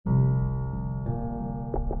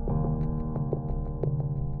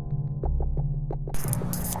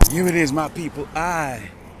Here it is, my people. I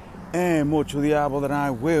am Mucho Diablo, that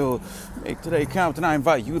I will make today count. And I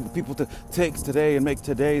invite you, the people, to take today and make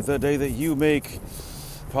today the day that you make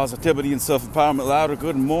positivity and self-empowerment louder.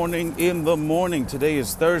 Good morning in the morning. Today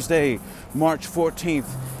is Thursday, March 14th,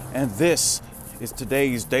 and this is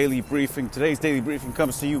today's daily briefing. Today's daily briefing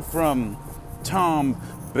comes to you from Tom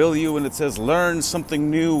Bilyeu, and it says, learn something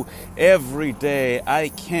new every day. I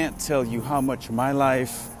can't tell you how much my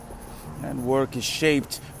life and work is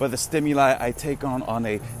shaped by the stimuli I take on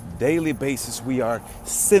a daily basis. We are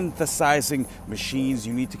synthesizing machines.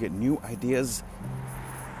 You need to get new ideas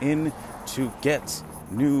in to get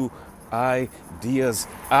new ideas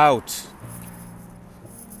out.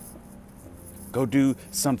 Go do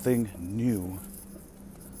something new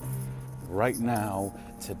right now,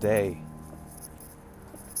 today.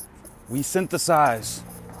 We synthesize.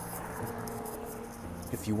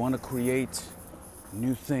 If you want to create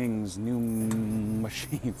new things, new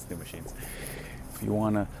machines. If you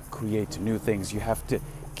want to create new things, you have to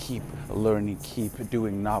keep learning, keep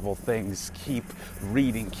doing novel things, keep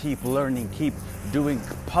reading, keep learning, keep doing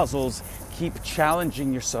puzzles, keep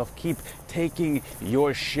challenging yourself, keep taking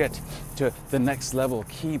your shit to the next level,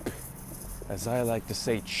 keep, as I like to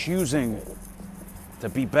say, choosing to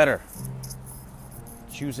be better.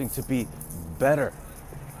 Choosing to be better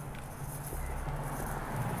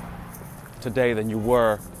today than you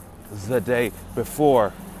were the day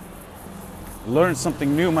before. Learn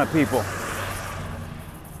something new, my people.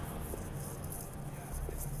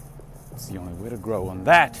 It's the only way to grow. And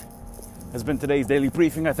that has been today's daily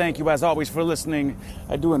briefing. I thank you as always for listening.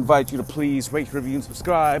 I do invite you to please rate, review, and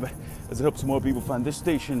subscribe, as it helps more people find this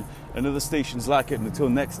station and other stations like it. And until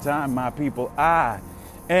next time, my people, I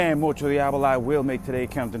am Mucho Diablo. I will make today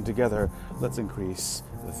count, and together let's increase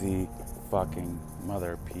the fucking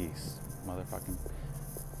mother peace. Motherfucking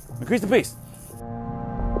increase the peace.